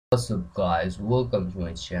What's up guys, welcome to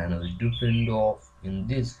my channel Different Doff. In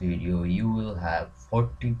this video you will have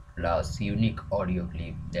 40 plus unique audio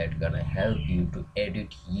clip that gonna help you to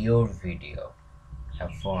edit your video.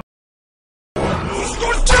 Have fun.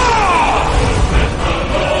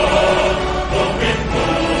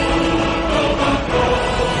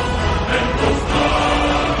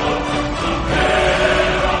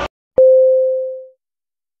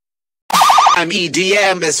 I'm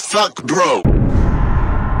EDM as fuck, bro.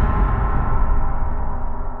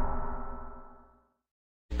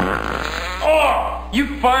 Oh, you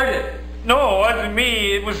farted. No, it wasn't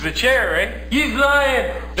me. It was the chair, eh? He's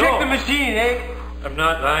lying. Check the machine, eh? I'm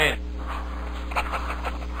not lying.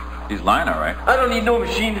 He's lying, all right. I don't need no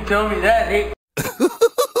machine to tell me that, eh?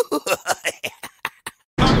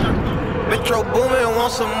 Metro Boomin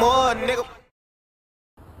want some more, nigga.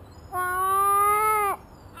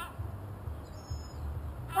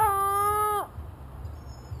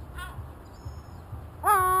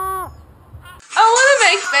 I want to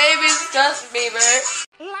make babies, Justin Bieber.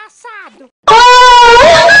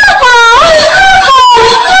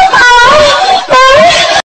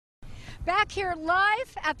 Back here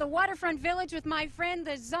live at the Waterfront Village with my friend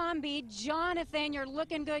the zombie, Jonathan. You're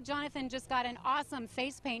looking good. Jonathan just got an awesome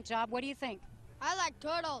face paint job. What do you think? I like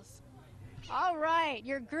turtles. All right,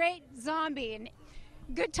 you're great zombie. And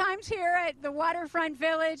good times here at the Waterfront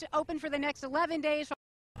Village, open for the next 11 days.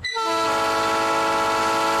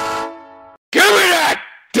 Give me that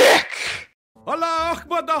dick! Allah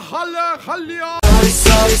Akbar, the Halla Halya.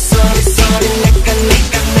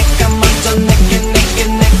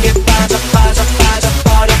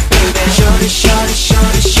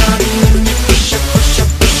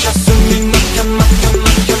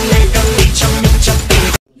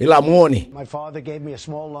 My father gave me a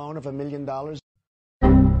small loan of $1 million.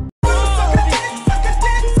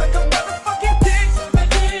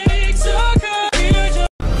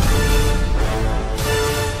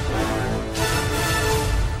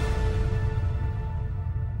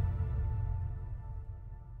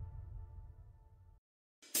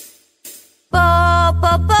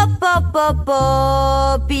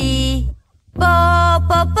 Bobby,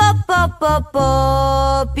 Bobby,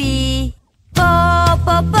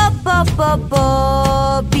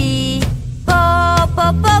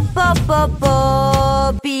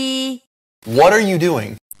 Bobby. What are you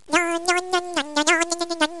doing?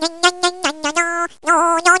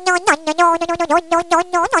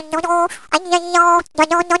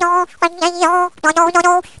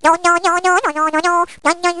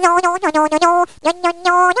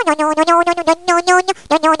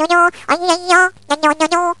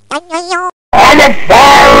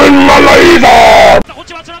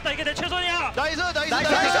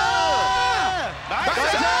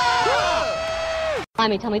 Let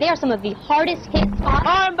me tell me, they are some of the hardest hit spots.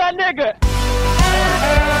 I'm that nigga.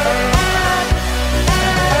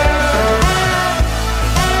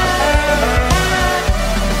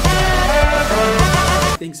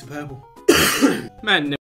 Things are purple.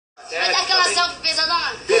 Man,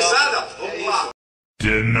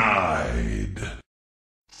 Denied.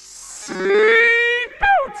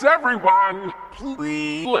 Seatbelts, everyone!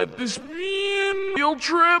 Please let this be a field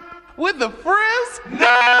trip with the friends.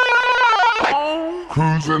 No!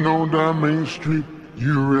 Cruising on down Main Street,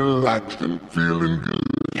 you relaxed and feeling good.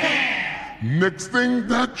 Next thing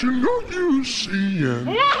that you know, you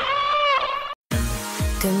seeing.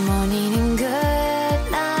 Good morning and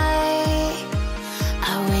good night.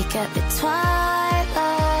 I wake up at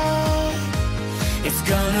twilight. It's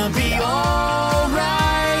gonna be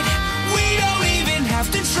alright. We don't even have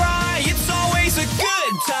to try. It's always a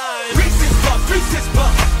good time. Recess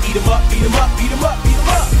bump, beat 'em up, beat 'em up, beat 'em up, beat 'em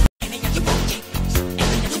up.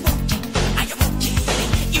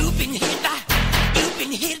 You've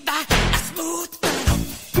been hit by a smooth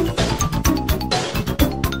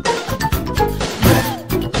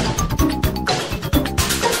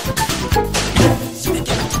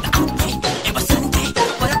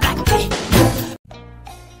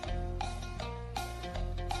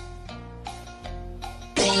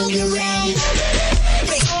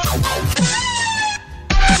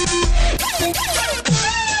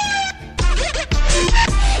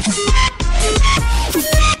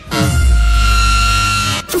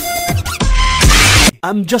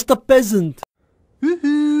I'm just a peasant.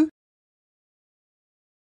 Woohoo!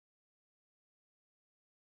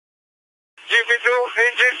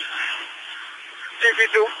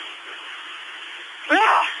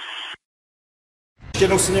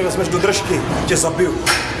 Jenom si mě vezmeš do držky, tě zabiju.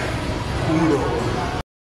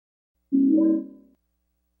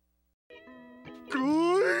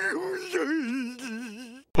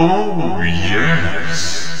 Oh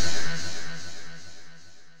yes.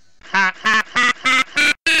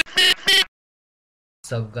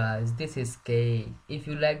 What's up guys, this is K. If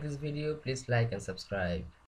you like this video, please like and subscribe.